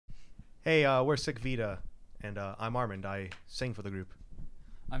Hey, we're Sic Vita, and I'm Armand. I sing for the group.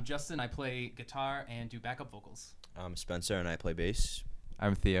 I'm Justin. I play guitar and do backup vocals. I'm Spencer, and I play bass.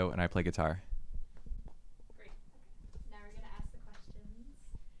 I'm Theo, and I play guitar. Great. Now we're going to ask the questions.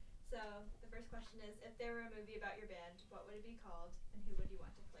 So the first question is, if there were a movie about your band, what would it be called, and who would you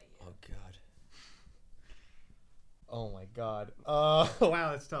want to play you? Oh, God. Oh my God.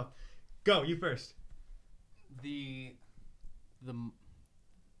 Wow, that's tough. Go, you first.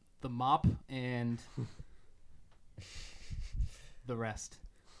 The mop and the rest.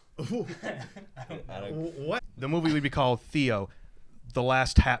 What? The movie would be called Theo, The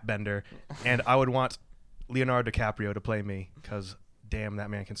Last Hat Bender, and I would want Leonardo DiCaprio to play me, because damn, that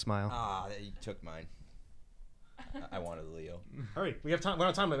man can smile. Ah, you took mine. I wanted Leo. Hurry, we have time. We're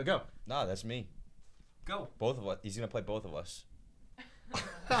on time. Let it go. No, that's me. Go. Both of us. He's going to play both of us.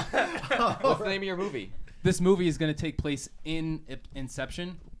 What's the name of your movie? This movie is going to take place in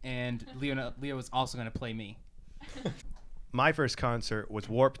Inception, and Leo is also going to play me. My first concert was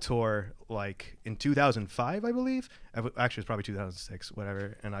Warped Tour, like in 2005, I believe. Actually, it's probably 2006,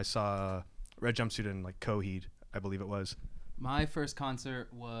 whatever. And I saw Red Jumpsuit and like Coheed, I believe it was. My first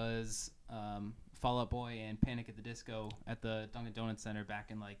concert was Fall Out Boy and Panic at the Disco at the Dunkin' Donuts Center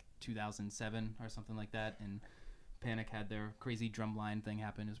back in like 2007 or something like that. And Panic had their crazy drumline thing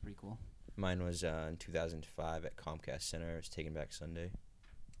happen. It was pretty cool. Mine was in 2005 at Comcast Center. It was Taking Back Sunday.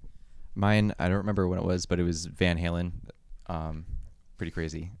 Mine, I don't remember when it was, but it was Van Halen. Pretty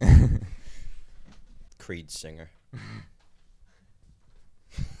crazy. Creed singer.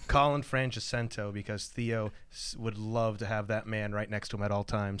 Colin Francescento, because Theo would love to have that man right next to him at all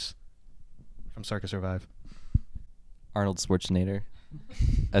times. From Circus Survive. Arnold Schwarzenegger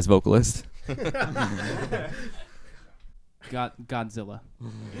as vocalist. Godzilla.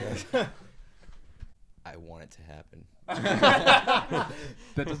 I want it to happen.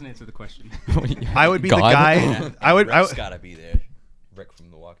 That doesn't answer the question. I would be God? the guy. I would. Rick's got to be there. Rick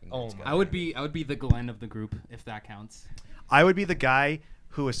from The Walking Dead. Oh my. I would be the Glenn of the group, if that counts. I would be the guy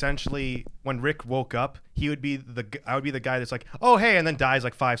who essentially, when Rick woke up, I would be the guy that's like, oh hey, and then dies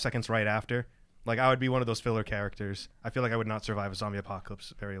like 5 seconds right after. Like I would be one of those filler characters. I feel like I would not survive a zombie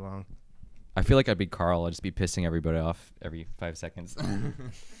apocalypse very long. I feel like I'd be Carl. I'd just be pissing everybody off every 5 seconds.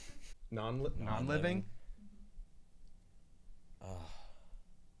 Non-living. Oh,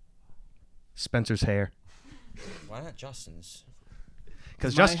 Spencer's hair. why not Justin's?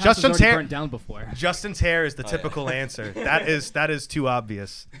 Because My house was Justin's already hair. burnt down before. Justin's hair is the Oh, yeah. typical answer. That is too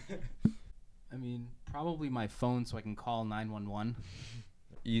obvious. I mean, probably my phone so I can call 911.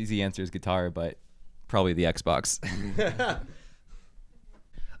 Easy answer is guitar, but probably the Xbox.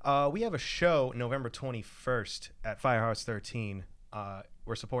 We have a show November 21st at Firehouse 13.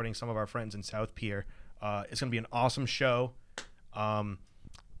 We're supporting some of our friends in South Pier. It's going to be an awesome show.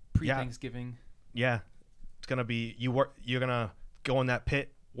 Pre-Thanksgiving. Yeah. It's going to be you're going to go in that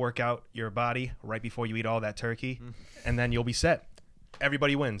pit, work out your body right before you eat all that turkey, and then you'll be set.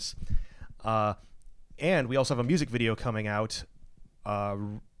 Everybody wins. And we also have a music video coming out I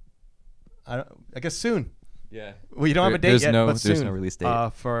guess soon. Yeah. Well, you don't have a date yet, but soon. There's no release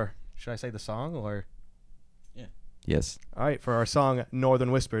date. Should I say the song or? Yes. All right, for our song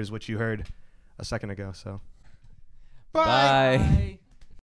Northern Whispers, which you heard a second ago. So, Bye. Bye.